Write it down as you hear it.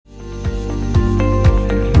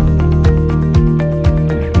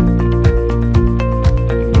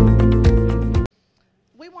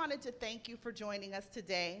wanted to thank you for joining us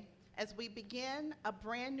today as we begin a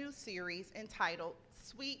brand new series entitled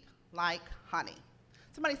Sweet Like Honey.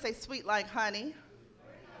 Somebody say sweet like honey.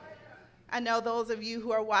 I know those of you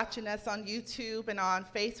who are watching us on YouTube and on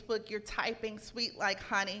Facebook, you're typing sweet like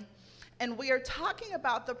honey. And we are talking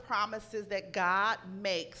about the promises that God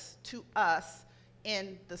makes to us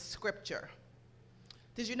in the scripture.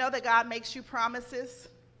 Did you know that God makes you promises?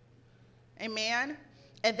 Amen?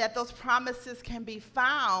 And that those promises can be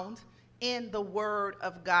found in the Word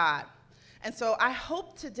of God. And so I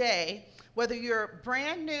hope today, whether you're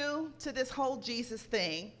brand new to this whole Jesus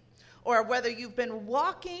thing, or whether you've been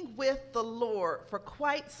walking with the Lord for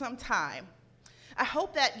quite some time, I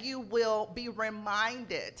hope that you will be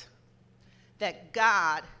reminded that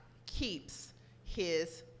God keeps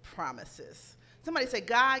his promises. Somebody say,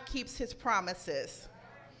 God keeps his promises.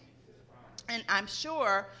 And I'm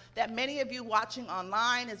sure that many of you watching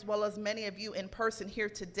online, as well as many of you in person here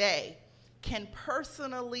today, can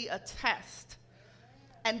personally attest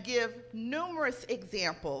and give numerous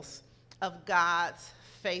examples of God's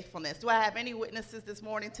faithfulness. Do I have any witnesses this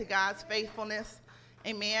morning to God's faithfulness?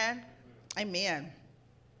 Amen. Amen.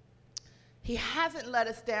 He hasn't let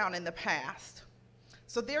us down in the past.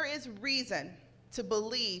 So there is reason to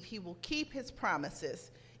believe he will keep his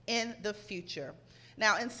promises in the future.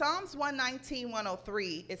 Now, in Psalms 119,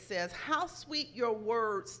 103, it says, "How sweet your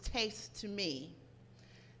words taste to me.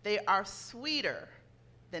 They are sweeter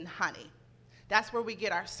than honey." That's where we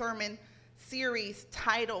get our sermon series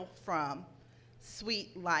title from,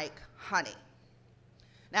 Sweet Like Honey.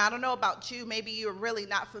 Now, I don't know about you. Maybe you're really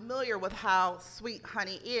not familiar with how sweet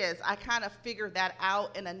honey is. I kind of figured that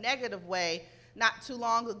out in a negative way. Not too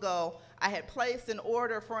long ago, I had placed an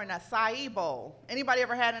order for an acai bowl. Anybody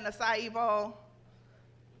ever had an acai bowl?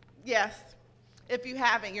 Yes. If you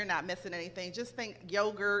haven't, you're not missing anything. Just think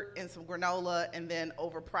yogurt and some granola and then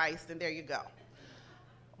overpriced, and there you go.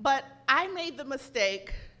 But I made the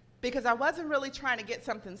mistake because I wasn't really trying to get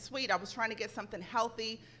something sweet. I was trying to get something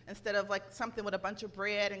healthy instead of like something with a bunch of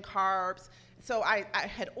bread and carbs. So I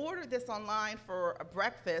had ordered this online for a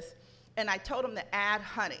breakfast, and I told them to add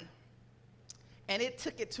honey. And it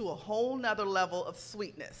took it to a whole nother level of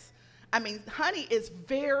sweetness. I mean, honey is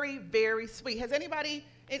very, very sweet. Has anybody,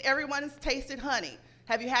 everyone has tasted honey?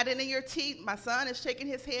 Have you had it in your tea? My son is shaking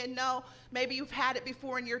his head no. Maybe you've had it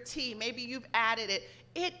before in your tea. Maybe you've added it.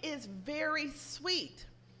 It is very sweet.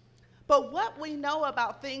 But what we know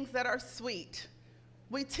about things that are sweet,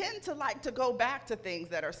 we tend to like to go back to things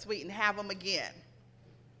that are sweet and have them again.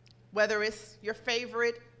 Whether it's your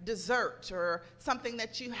favorite dessert or something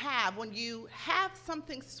that you have. When you have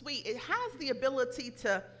something sweet, it has the ability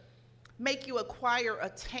to make you acquire a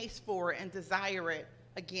taste for it and desire it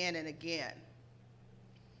again and again.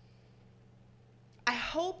 I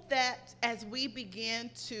hope that as we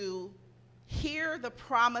begin to hear the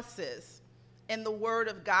promises in the Word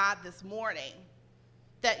of God this morning,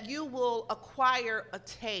 that you will acquire a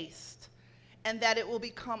taste and that it will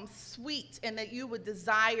become sweet and that you would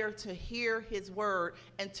desire to hear his word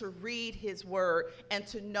and to read his word and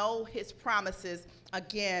to know his promises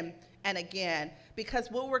again and again.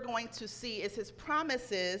 Because what we're going to see is his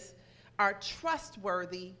promises are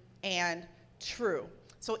trustworthy and true.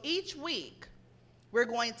 So each week, we're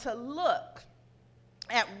going to look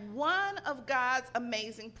at one of God's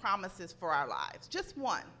amazing promises for our lives. Just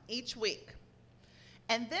one each week.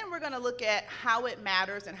 And then we're going to look at how it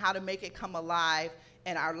matters and how to make it come alive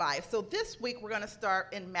in our life. So this week, we're going to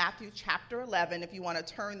start in Matthew chapter 11. If you want to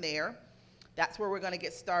turn there, that's where we're going to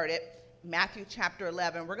get started. Matthew chapter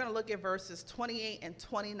 11. We're going to look at verses 28 and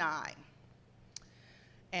 29.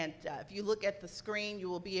 And if you look at the screen, you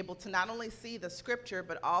will be able to not only see the scripture,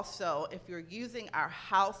 but also if you're using our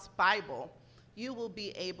house Bible, you will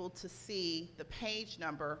be able to see the page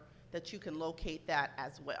number that you can locate that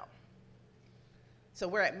as well. So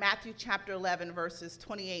we're at Matthew chapter 11, verses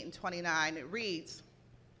 28 and 29. It reads,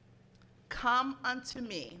 "Come unto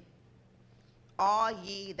me, all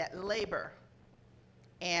ye that labor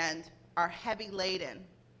and are heavy laden,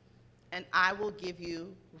 and I will give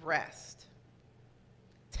you rest.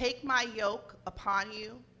 Take my yoke upon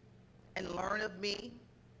you and learn of me,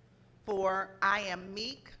 for I am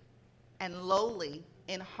meek and lowly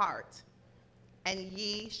in heart, and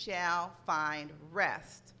ye shall find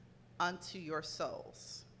rest unto your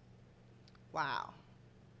souls." Wow.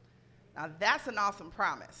 Now that's an awesome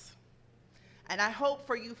promise. And I hope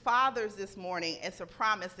for you fathers this morning, it's a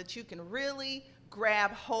promise that you can really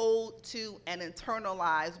grab hold to and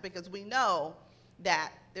internalize, because we know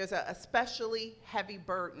that there's a especially heavy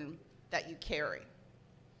burden that you carry.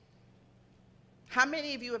 How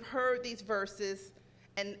many of you have heard these verses,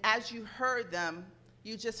 and as you heard them,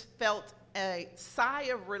 you just felt a sigh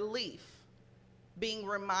of relief being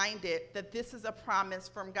reminded that this is a promise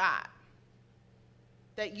from God,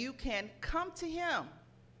 that you can come to him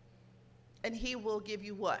and he will give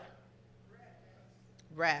you what?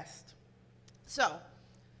 Rest. So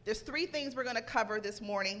there's 3 things we're going to cover this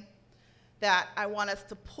morning that I want us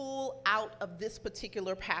to pull out of this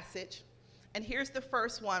particular passage. And here's the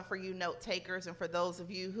first one for you note takers and for those of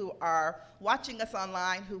you who are watching us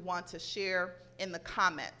online who want to share in the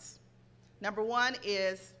comments. Number 1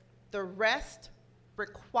 is the rest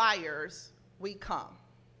requires we come.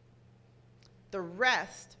 The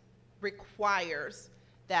rest requires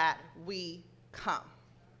that we come.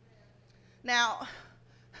 Now,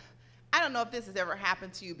 I don't know if this has ever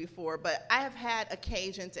happened to you before, but I have had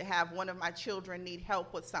occasion to have one of my children need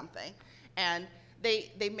help with something. And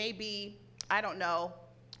they may be, I don't know,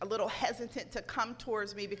 a little hesitant to come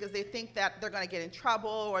towards me because they think that they're going to get in trouble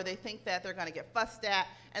or they think that they're going to get fussed at.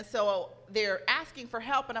 And so they're asking for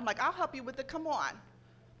help, and I'm like, I'll help you with it, come on.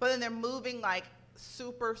 But then they're moving like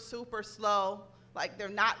super, super slow, like they're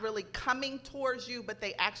not really coming towards you, but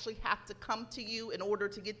they actually have to come to you in order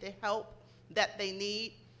to get the help that they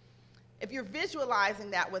need. If you're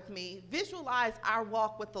visualizing that with me, visualize our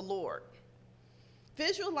walk with the Lord.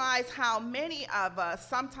 Visualize how many of us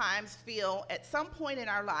sometimes feel at some point in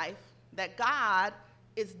our life that God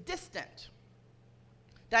is distant,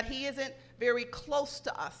 that he isn't very close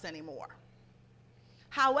to us anymore.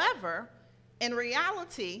 However, in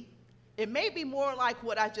reality, it may be more like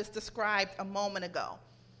what I just described a moment ago,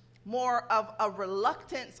 more of a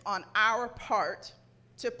reluctance on our part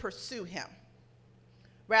to pursue him,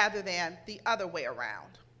 rather than the other way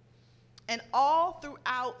around. And all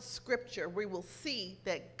throughout Scripture, we will see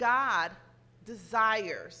that God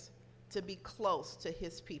desires to be close to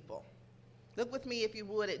his people. Look with me, if you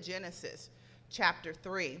would, at Genesis chapter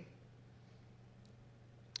 3,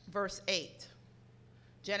 verse 8.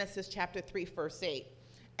 Genesis chapter 3, verse 8.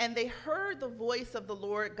 And they heard the voice of the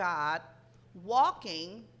Lord God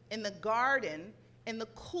walking in the garden in the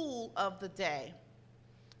cool of the day.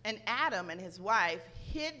 And Adam and his wife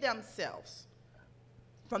hid themselves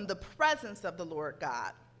from the presence of the Lord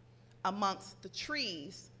God amongst the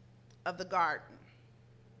trees of the garden.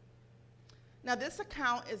 Now, this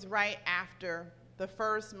account is right after the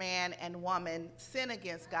first man and woman sin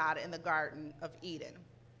against God in the Garden of Eden.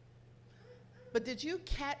 But did you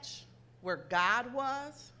catch where God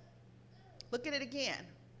was? Look at it again.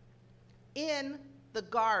 In the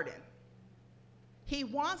garden. He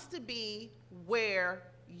wants to be where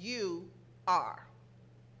you are.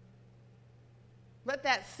 Let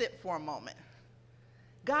that sit for a moment.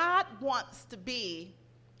 God wants to be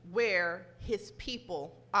where his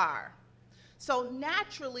people are. So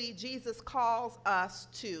naturally, Jesus calls us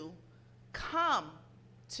to come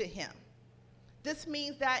to him. This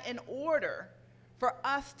means that in order for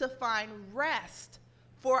us to find rest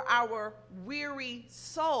for our weary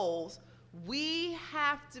souls, we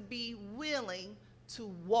have to be willing to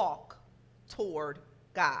walk toward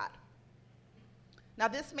God. Now,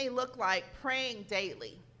 this may look like praying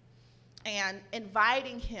daily and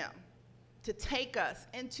inviting him to take us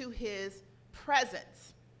into his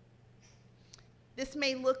presence. This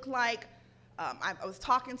may look like, I was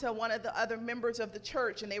talking to one of the other members of the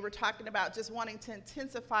church, and they were talking about just wanting to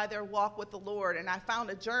intensify their walk with the Lord. And I found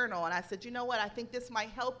a journal, and I said, you know what, I think this might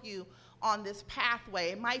help you on this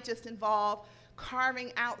pathway. It might just involve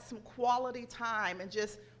carving out some quality time and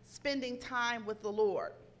just spending time with the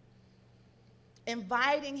Lord.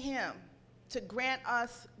 Inviting him to grant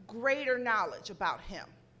us greater knowledge about him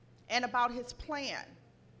and about his plan,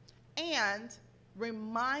 and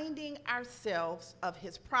reminding ourselves of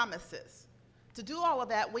his promises. To do all of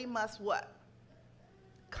that, we must what?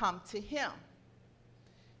 Come to him.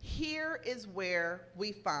 Here is where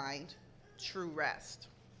we find true rest.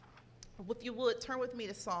 If you would, turn with me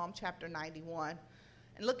to Psalm chapter 91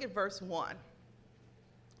 and look at verse 1.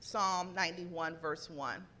 Psalm 91, verse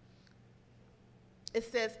 1. It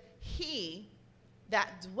says, he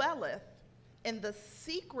that dwelleth in the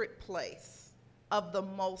secret place of the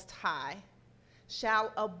Most High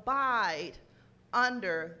shall abide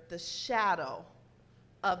under the shadow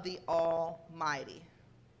of the Almighty.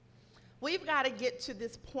 We've got to get to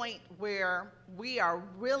this point where we are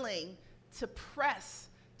willing to press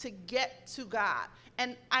to get to God.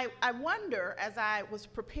 And I wonder, as I was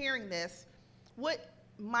preparing this, what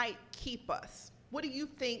might keep us? What do you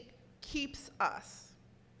think keeps us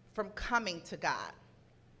from coming to God?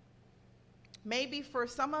 Maybe for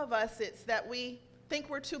some of us, it's that we think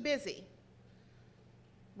we're too busy.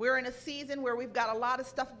 We're in a season where we've got a lot of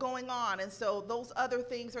stuff going on, and so those other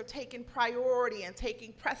things are taking priority and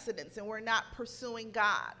taking precedence, and we're not pursuing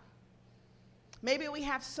God. Maybe we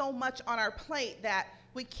have so much on our plate that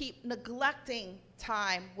we keep neglecting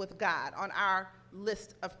time with God on our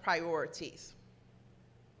list of priorities.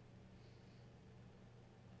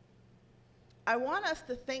 I want us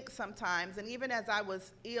to think sometimes, and even as I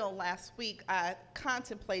was ill last week, I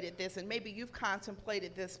contemplated this, and maybe you've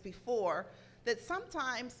contemplated this before, that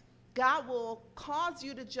sometimes God will cause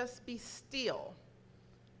you to just be still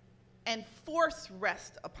and force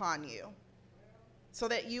rest upon you so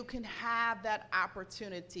that you can have that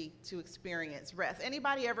opportunity to experience rest.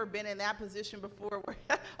 Anybody ever been in that position before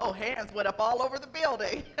where, oh, hands went up all over the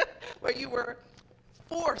building, where you were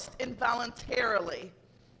forced involuntarily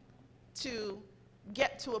to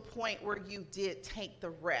get to a point where you did take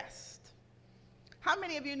the rest? How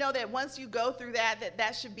many of you know that once you go through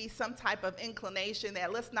that should be some type of inclination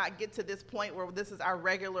that let's not get to this point where this is our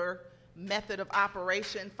regular method of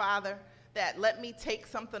operation, Father, that let me take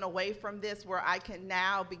something away from this where I can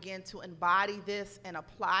now begin to embody this and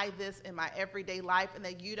apply this in my everyday life, and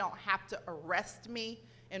that you don't have to arrest me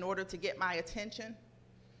in order to get my attention?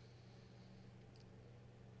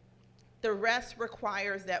 The rest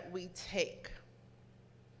requires that we take.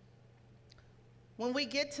 When we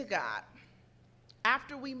get to God,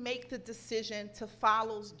 after we make the decision to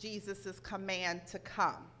follow Jesus' command to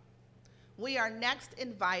come, we are next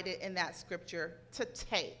invited in that scripture to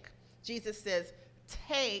take. Jesus says,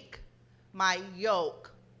 "Take my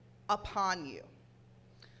yoke upon you."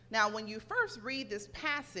 Now, when you first read this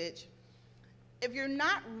passage, if you're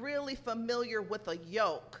not really familiar with a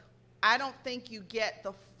yoke, I don't think you get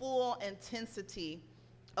the full intensity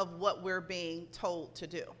of what we're being told to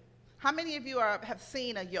do. How many of you have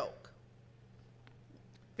seen a yoke?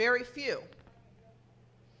 Very few.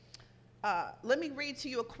 Let me read to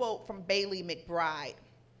you a quote from Bailey McBride.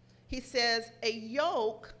 He says, "A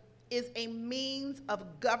yoke is a means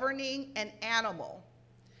of governing an animal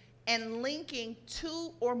and linking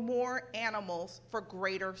two or more animals for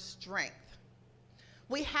greater strength.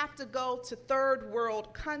 We have to go to third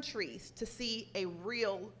world countries to see a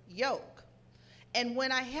real yoke. And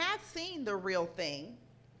when I have seen the real thing,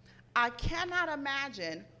 I cannot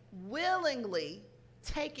imagine willingly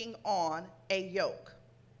taking on a yoke.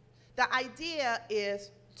 The idea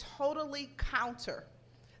is totally counter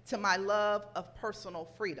to my love of personal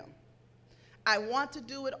freedom. I want to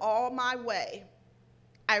do it all my way.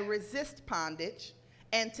 I resist bondage,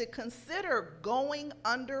 and to consider going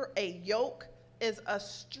under a yoke is a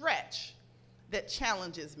stretch that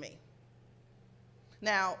challenges me."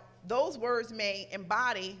 Now, those words may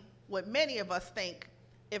embody what many of us think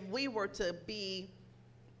if we were to be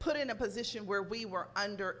put in a position where we were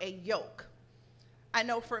under a yoke. I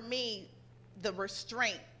know for me, the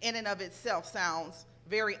restraint in and of itself sounds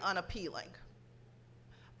very unappealing.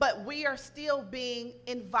 But we are still being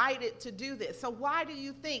invited to do this. So why do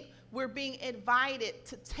you think we're being invited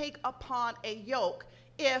to take upon a yoke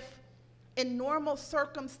if in normal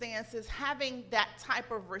circumstances having that type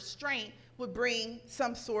of restraint would bring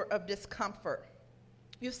some sort of discomfort?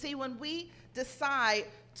 You see, when we decide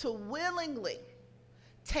to willingly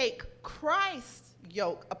take Christ's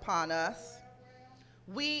yoke upon us,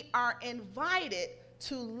 we are invited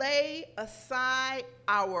to lay aside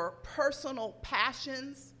our personal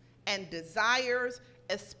passions and desires,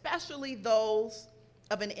 especially those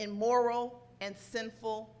of an immoral and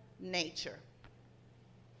sinful nature.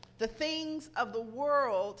 The things of the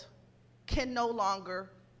world can no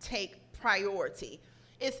longer take priority.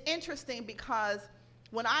 It's interesting because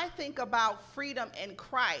when I think about freedom in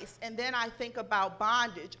Christ and then I think about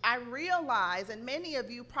bondage, I realize, and many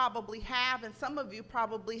of you probably have, and some of you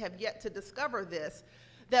probably have yet to discover this,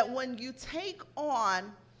 that when you take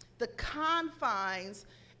on the confines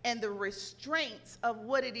and the restraints of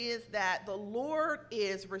what it is that the Lord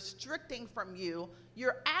is restricting from you,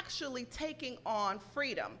 you're actually taking on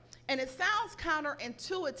freedom. And it sounds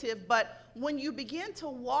counterintuitive, but when you begin to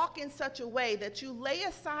walk in such a way that you lay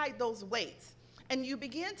aside those weights, and you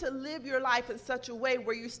begin to live your life in such a way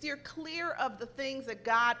where you steer clear of the things that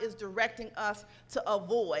God is directing us to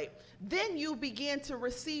avoid, then you begin to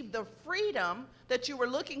receive the freedom that you were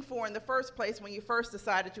looking for in the first place when you first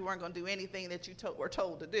decided you weren't going to do anything that you were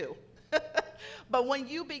told to do. But when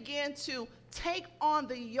you begin to take on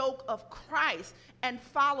the yoke of Christ and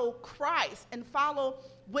follow Christ and follow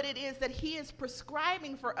what it is that he is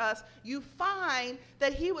prescribing for us, you find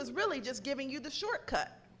that he was really just giving you the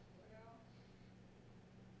shortcut.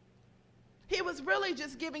 He was really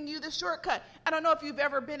just giving you the shortcut. I don't know if you've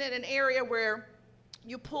ever been in an area where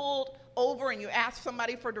you pulled over and you asked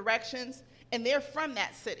somebody for directions, and they're from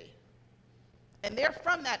that city, and they're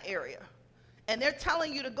from that area, and they're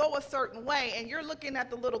telling you to go a certain way, and you're looking at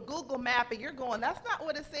the little Google map, and you're going, that's not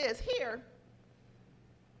what it says here.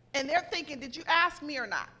 And they're thinking, did you ask me or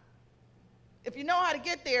not? If you know how to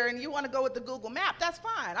get there and you want to go with the Google map, that's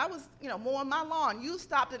fine. I was, mowing my lawn. You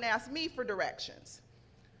stopped and asked me for directions.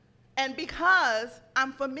 And because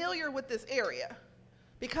I'm familiar with this area,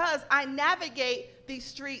 because I navigate these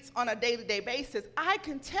streets on a day-to-day basis, I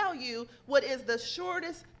can tell you what is the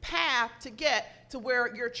shortest path to get to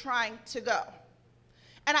where you're trying to go.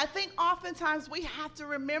 And I think oftentimes we have to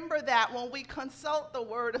remember that when we consult the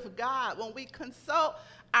Word of God, when we consult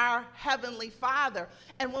our Heavenly Father,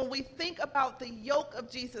 and when we think about the yoke of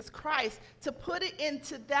Jesus Christ, to put it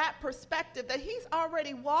into that perspective that He's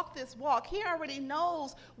already walked this walk. He already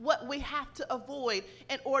knows what we have to avoid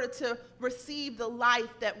in order to receive the life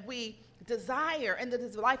that we desire and the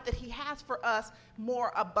life that He has for us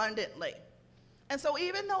more abundantly. And so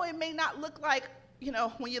even though it may not look like,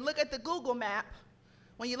 when you look at the Google map,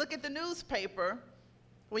 when you look at the newspaper,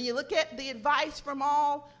 when you look at the advice from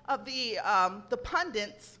all of the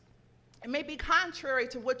pundits, it may be contrary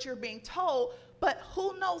to what you're being told, but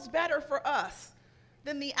who knows better for us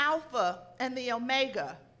than the Alpha and the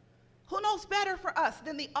Omega? Who knows better for us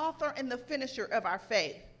than the author and the finisher of our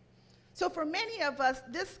faith? So for many of us,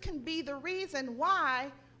 this can be the reason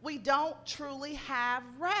why we don't truly have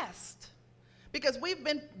rest. Because we've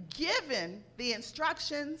been given the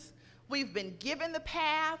instructions, we've been given the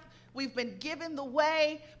path, we've been given the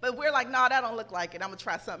way, but we're like, no, that don't look like it. I'm going to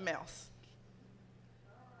try something else.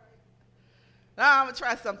 No, I'm going to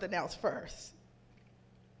try something else first.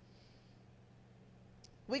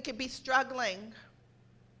 We could be struggling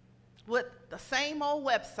with the same old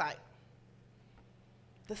website,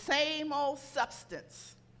 the same old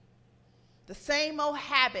substance, the same old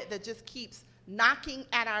habit that just keeps knocking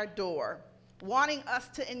at our door, wanting us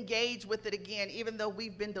to engage with it again, even though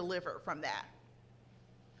we've been delivered from that.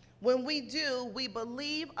 When we do, we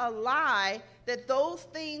believe a lie that those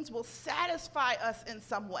things will satisfy us in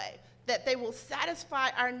some way, that they will satisfy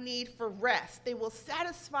our need for rest. They will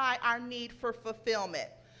satisfy our need for fulfillment.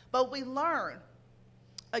 But we learn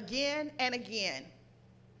again and again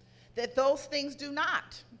that those things do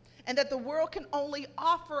not, and that the world can only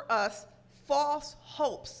offer us false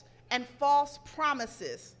hopes and false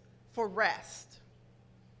promises for rest.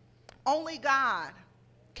 Only God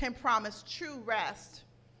can promise true rest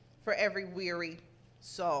for every weary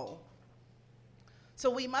soul. So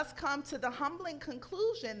we must come to the humbling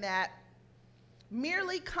conclusion that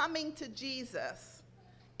merely coming to Jesus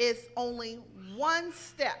is only one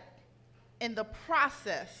step in the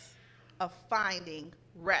process of finding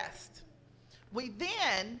rest. We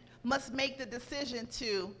then must make the decision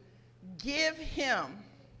to give Him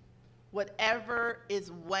whatever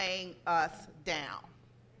is weighing us down.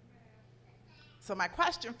 So my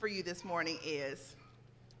question for you this morning is,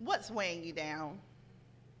 what's weighing you down?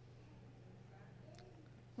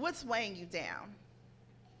 What's weighing you down?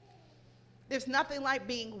 There's nothing like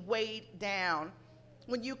being weighed down.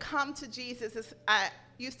 When you come to Jesus, I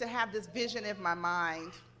used to have this vision in my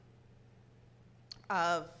mind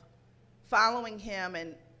of following Him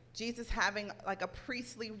and Jesus having like a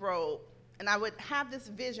priestly robe. And I would have this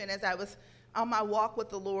vision as I was on my walk with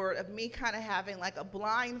the Lord of me kind of having like a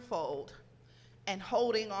blindfold and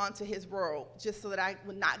holding on to His robe just so that I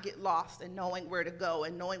would not get lost and knowing where to go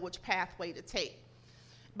and knowing which pathway to take.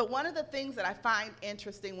 But one of the things that I find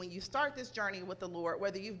interesting when you start this journey with the Lord,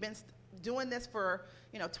 whether you've been doing this for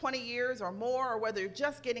 20 years or more, or whether you're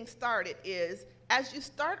just getting started, is as you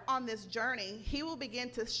start on this journey, He will begin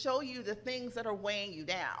to show you the things that are weighing you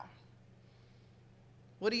down.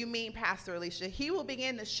 What do you mean, Pastor Alicia? He will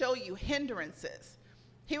begin to show you hindrances.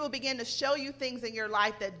 He will begin to show you things in your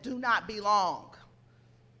life that do not belong.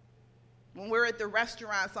 When we're at the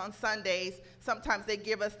restaurants on Sundays, sometimes they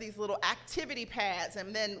give us these little activity pads,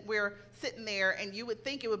 and then we're sitting there, and you would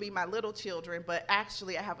think it would be my little children, but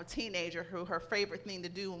actually I have a teenager who her favorite thing to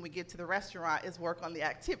do when we get to the restaurant is work on the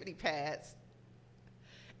activity pads.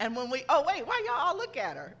 And when we, oh wait, why y'all all look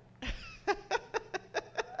at her?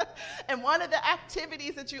 And one of the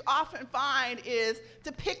activities that you often find is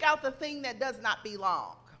to pick out the thing that does not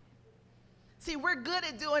belong. See, we're good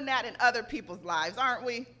at doing that in other people's lives, aren't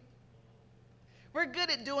we? We're good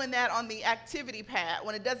at doing that on the activity pad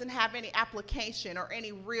when it doesn't have any application or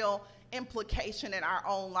any real implication in our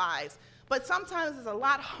own lives. But sometimes it's a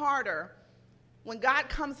lot harder when God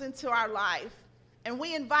comes into our life and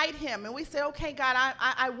we invite Him and we say, okay, God,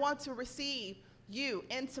 I want to receive You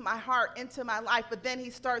into my heart, into my life. But then He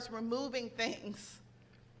starts removing things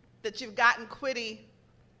that you've gotten pretty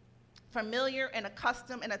familiar and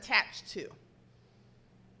accustomed and attached to.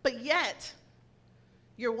 but yet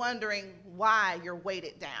you're wondering why you're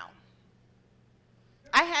weighted down.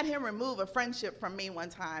 I had him remove a friendship from me one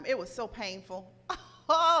time. It was so painful.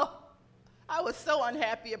 Oh, I was so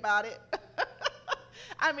unhappy about it.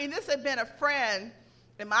 I mean, this had been a friend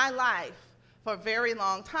in my life for a very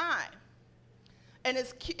long time. And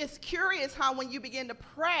it's curious how when you begin to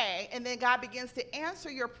pray and then God begins to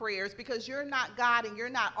answer your prayers, because you're not God and you're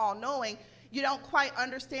not all-knowing, you don't quite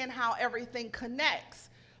understand how everything connects.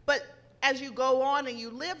 But as you go on and you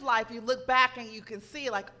live life, you look back and you can see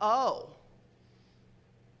like, oh.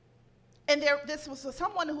 And this was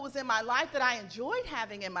someone who was in my life that I enjoyed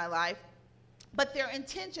having in my life, but their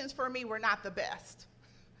intentions for me were not the best.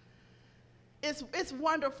 It's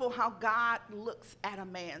wonderful how God looks at a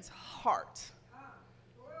man's heart.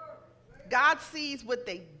 God sees what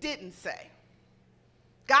they didn't say.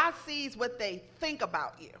 God sees what they think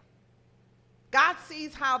about you. God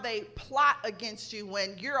sees how they plot against you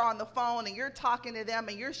when you're on the phone and you're talking to them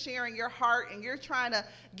and you're sharing your heart and you're trying to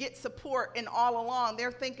get support, and all along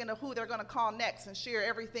they're thinking of who they're going to call next and share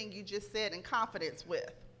everything you just said in confidence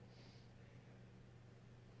with.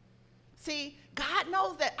 See, God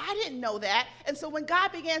knows that. I didn't know that. And so when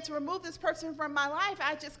God began to remove this person from my life,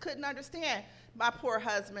 I just couldn't understand. My poor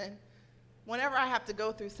husband, whenever I have to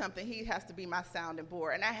go through something, he has to be my sounding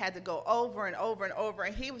board. And I had to go over and over and over.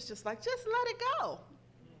 And he was just like, just let it go.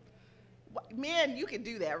 Men, you can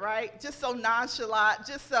do that, right? Just so nonchalant,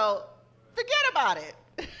 just so, forget about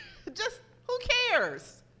it. Just, who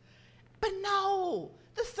cares? But no,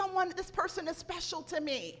 this person is special to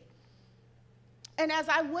me. And as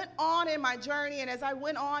I went on in my journey and as I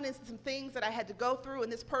went on in some things that I had to go through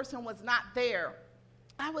and this person was not there,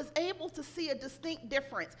 I was able to see a distinct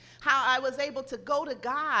difference, how I was able to go to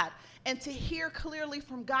God and to hear clearly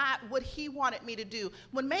from God what he wanted me to do.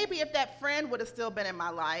 When maybe if that friend would have still been in my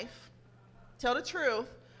life, tell the truth,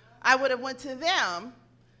 I would have went to them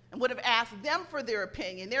and would have asked them for their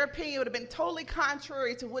opinion. Their opinion would have been totally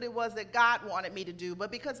contrary to what it was that God wanted me to do.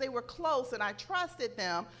 But because they were close and I trusted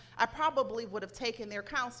them, I probably would have taken their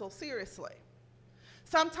counsel seriously.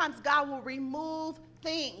 Sometimes God will remove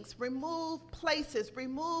things, remove places,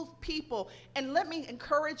 remove people. And let me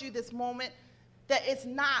encourage you this moment that it's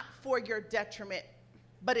not for your detriment,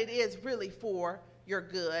 but it is really for your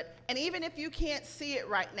good. And even if you can't see it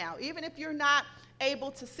right now, even if you're not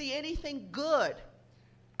able to see anything good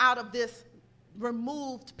out of this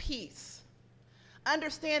removed piece,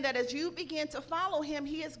 understand that as you begin to follow him,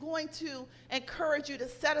 he is going to encourage you to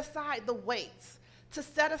set aside the weights, to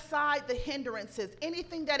set aside the hindrances,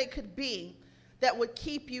 anything that it could be that would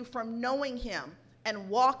keep you from knowing him and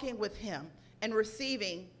walking with him and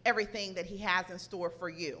receiving everything that he has in store for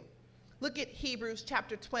you. Look at Hebrews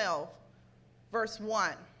chapter 12, verse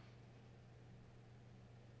 1.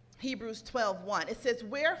 Hebrews 12:1. It says,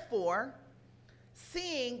 wherefore,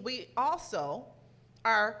 seeing we also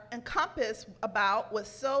are encompassed about with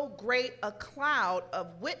so great a cloud of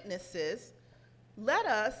witnesses, let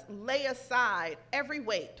us lay aside every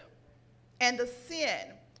weight and the sin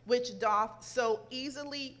which doth so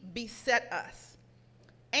easily beset us,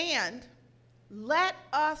 and let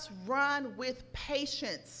us run with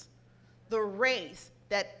patience the race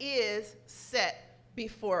that is set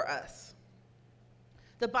before us.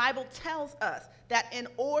 The Bible tells us that in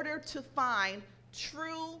order to find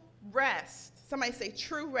true rest, somebody say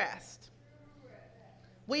true rest,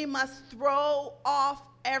 we must throw off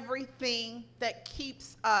everything that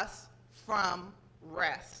keeps us from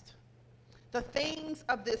rest. The things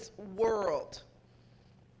of this world,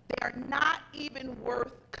 they are not even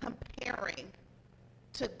worth comparing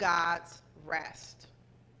to God's rest.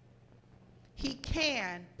 He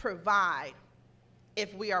can provide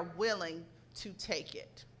if we are willing to take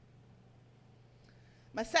it.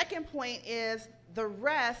 My second point is the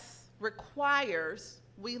rest requires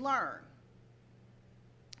we learn.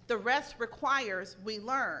 The rest requires we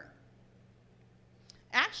learn.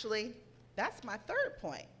 Actually, that's my third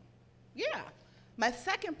point. Yeah. My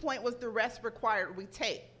second point was the rest required we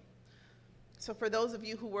take. So for those of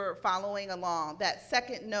you who were following along, that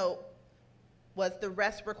second note was the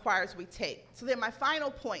rest requires we take. So then my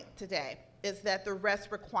final point today is that the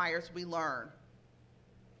rest requires we learn.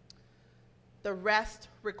 The rest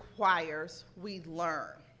requires we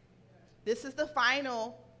learn. This is the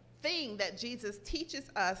final thing that Jesus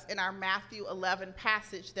teaches us in our Matthew 11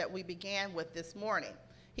 passage that we began with this morning.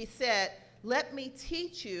 He said, let me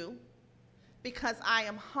teach you because I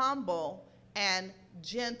am humble and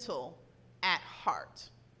gentle at heart.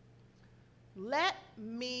 Let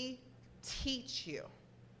me teach you.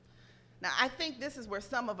 Now, I think this is where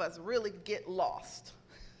some of us really get lost.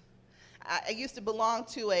 I used to belong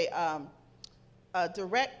to a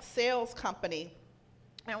direct sales company,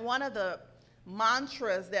 and one of the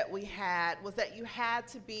mantras that we had was that you had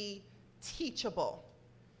to be teachable.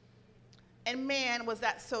 And man, was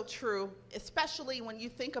that so true, especially when you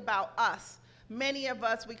think about us. Many of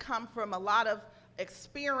us, we come from a lot of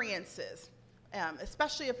experiences,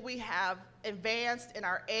 especially if we have advanced in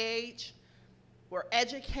our age, we're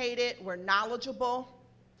educated, we're knowledgeable.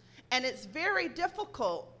 And it's very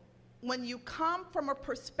difficult when you come from a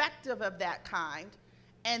perspective of that kind,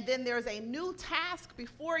 and then there's a new task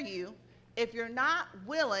before you, if you're not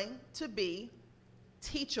willing to be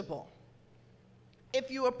teachable. If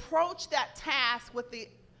you approach that task with the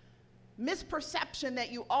misperception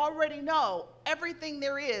that you already know everything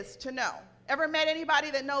there is to know. Ever met anybody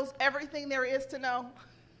that knows everything there is to know?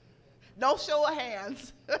 No show of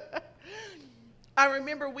hands. I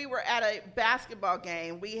remember we were at a basketball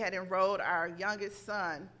game. We had enrolled our youngest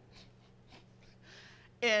son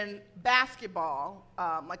in basketball,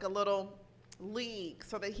 like a little league,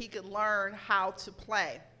 so that he could learn how to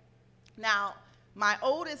play. Now, my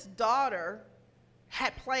oldest daughter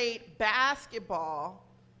had played basketball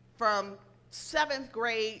from 7th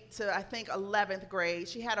grade to, I think, 11th grade.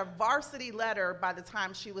 She had a varsity letter by the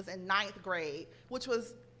time she was in 9th grade, which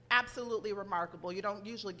was absolutely remarkable. You don't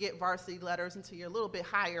usually get varsity letters until you're a little bit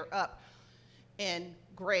higher up in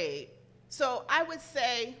grade. So I would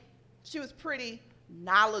say she was pretty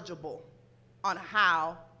knowledgeable on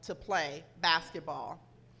how to play basketball.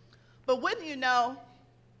 But wouldn't you know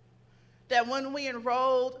that when we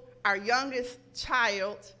enrolled our youngest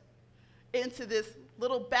child into this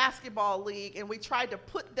little basketball league, and we tried to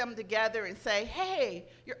put them together and say, hey,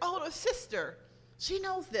 your older sister, she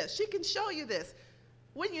knows this, she can show you this.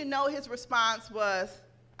 Wouldn't you know his response was,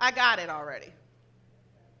 I got it already.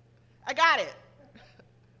 I got it.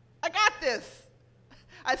 I got this.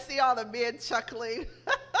 I see all the men chuckling.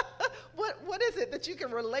 What is it that you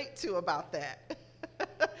can relate to about that?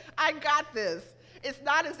 I got this. It's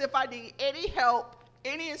not as if I need any help,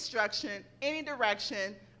 any instruction, any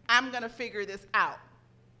direction. I'm going to figure this out.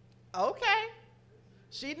 Okay.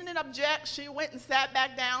 She didn't object. She went and sat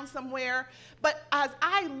back down somewhere. But as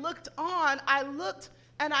I looked on, I looked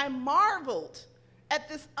and I marveled at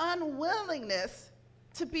this unwillingness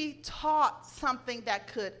to be taught something that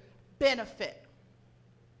could benefit.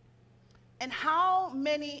 And how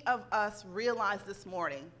many of us realize this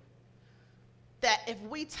morning that if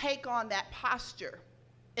we take on that posture,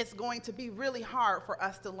 it's going to be really hard for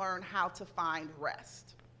us to learn how to find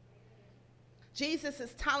rest. Jesus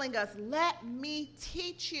is telling us, let me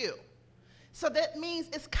teach you. So that means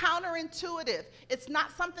it's counterintuitive. It's not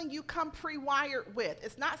something you come pre-wired with.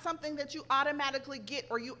 It's not something that you automatically get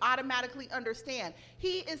or you automatically understand.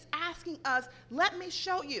 He is asking us, let me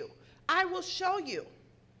show you. I will show you.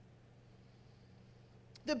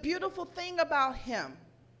 The beautiful thing about him,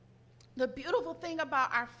 the beautiful thing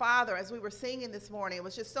about our Father, as we were singing this morning, it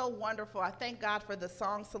was just so wonderful. I thank God for the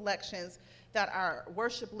song selections that our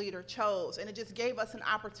worship leader chose. And it just gave us an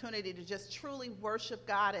opportunity to just truly worship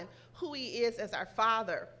God and who he is as our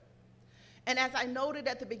Father. And as I noted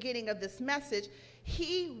at the beginning of this message,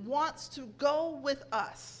 he wants to go with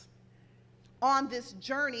us on this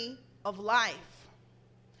journey of life.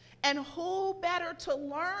 And who better to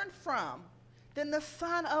learn from than the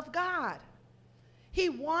Son of God? He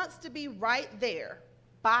wants to be right there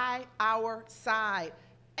by our side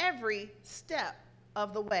every step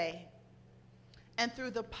of the way. And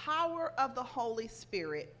through the power of the Holy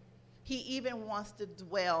Spirit, he even wants to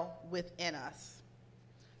dwell within us.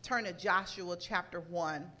 Turn to Joshua chapter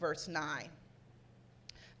 1, verse 9.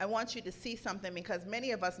 I want you to see something because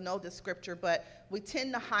many of us know the scripture, but we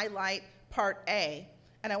tend to highlight part A.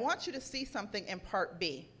 And I want you to see something in part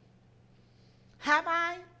B. Have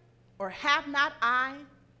I or have not I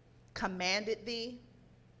commanded thee?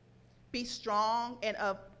 Be strong and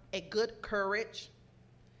of a good courage.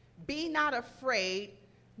 Be not afraid,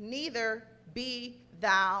 neither be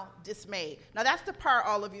thou dismayed. Now that's the part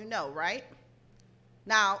all of you know, right?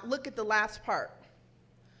 Now look at the last part.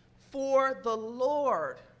 For the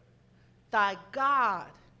Lord thy God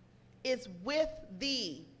is with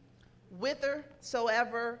thee,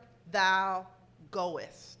 whithersoever thou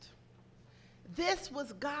goest. This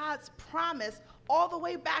was God's promise all the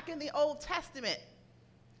way back in the Old Testament.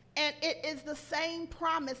 And it is the same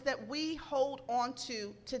promise that we hold on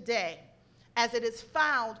to today, as it is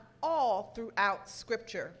found all throughout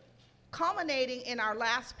Scripture, culminating in our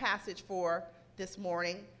last passage for this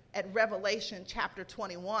morning at Revelation chapter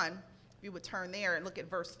 21. If you would turn there and look at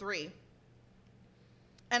verse 3.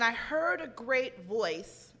 And I heard a great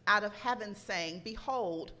voice out of heaven saying,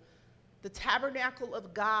 Behold, the tabernacle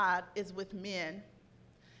of God is with men,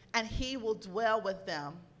 and he will dwell with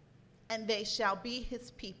them, and they shall be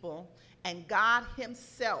his people, and God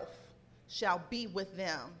himself shall be with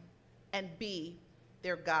them and be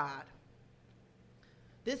their God.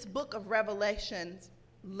 This book of Revelations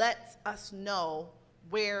lets us know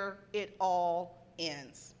where it all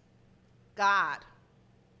ends. God,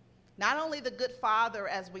 not only the good Father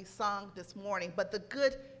as we sung this morning, but the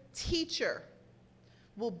good teacher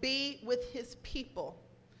will be with his people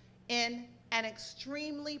in an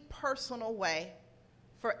extremely personal way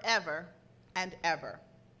forever and ever.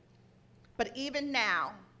 But even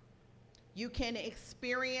now, you can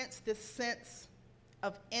experience this sense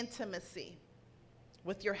of intimacy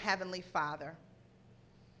with your Heavenly Father.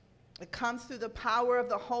 It comes through the power of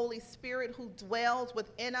the Holy Spirit who dwells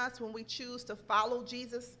within us when we choose to follow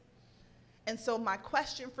Jesus. And so my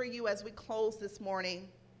question for you as we close this morning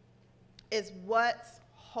is, what's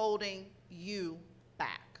holding you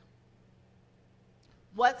back?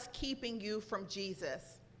 What's keeping you from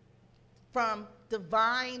Jesus, from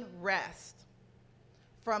divine rest,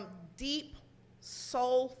 from deep,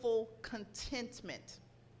 soulful contentment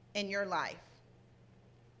in your life?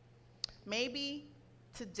 Maybe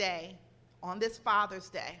today, on this Father's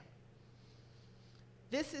Day,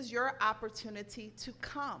 this is your opportunity to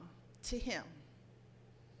come to him.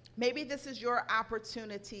 Maybe this is your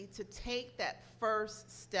opportunity to take that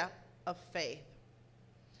first step of faith.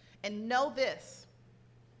 And know this,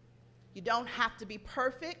 you don't have to be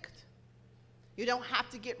perfect. You don't have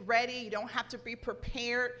to get ready. You don't have to be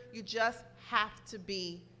prepared. You just have to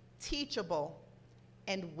be teachable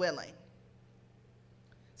and willing.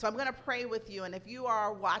 So I'm going to pray with you, and if you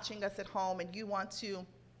are watching us at home and you want to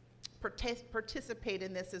participate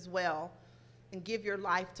in this as well and give your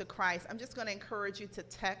life to Christ, I'm just going to encourage you to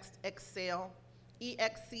text EXCEL,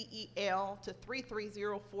 EXCEL, to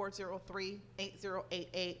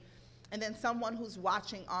 330-403-8088. And then someone who's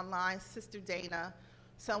watching online, Sister Dana,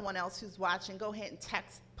 someone else who's watching, go ahead and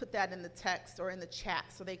text, put that in the text or in the chat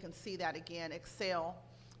so they can see that again, EXCEL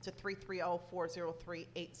to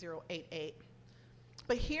 330-403-8088.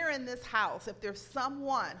 But here in this house, if there's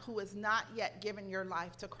someone who has not yet given your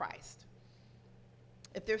life to Christ,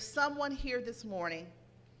 if there's someone here this morning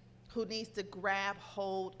who needs to grab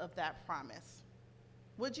hold of that promise,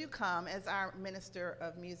 would you come as our minister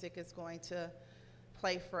of music is going to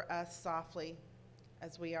play for us softly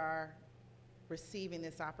as we are receiving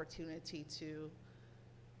this opportunity to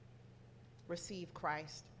receive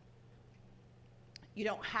Christ? You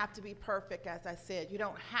don't have to be perfect, as I said. You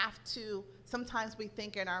don't have to. Sometimes we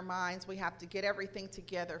think in our minds we have to get everything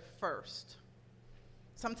together first.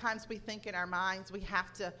 Sometimes we think in our minds we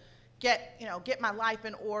have to get my life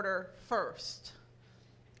in order first.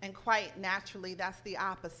 And quite naturally, that's the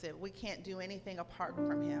opposite. We can't do anything apart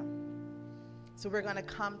from him. So we're going to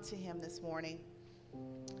come to him this morning,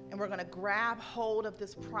 and we're going to grab hold of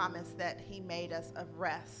this promise that he made us of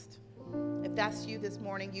rest. If that's you this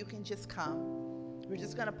morning, you can just come. We're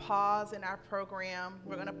just going to pause in our program.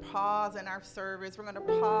 We're going to pause in our service. We're going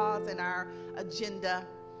to pause in our agenda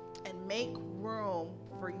and make room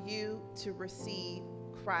for you to receive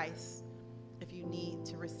Christ if you need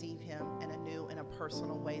to receive him in a new and a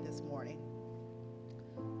personal way this morning.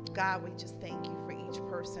 God, we just thank you for each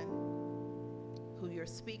person who you're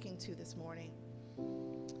speaking to this morning.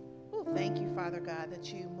 Oh, thank you, Father God,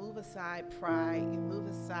 that you move aside pride, you move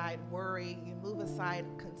aside worry, you move aside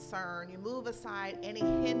concern, you move aside any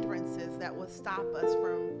hindrances that will stop us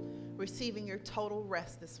from receiving your total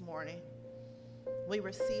rest this morning. We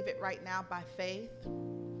receive it right now by faith.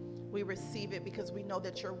 We receive it because we know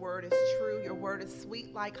that your word is true. Your word is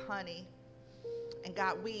sweet like honey. And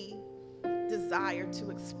God, we desire to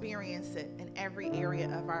experience it in every area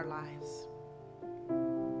of our lives.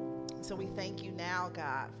 So we thank you now,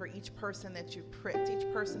 God, for each person that you've pricked, each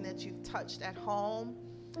person that you've touched at home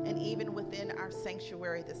and even within our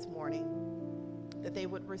sanctuary this morning, that they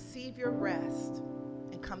would receive your rest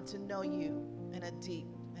and come to know you in a deep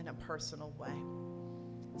and a personal way.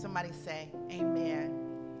 Somebody say, amen.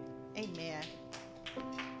 Amen.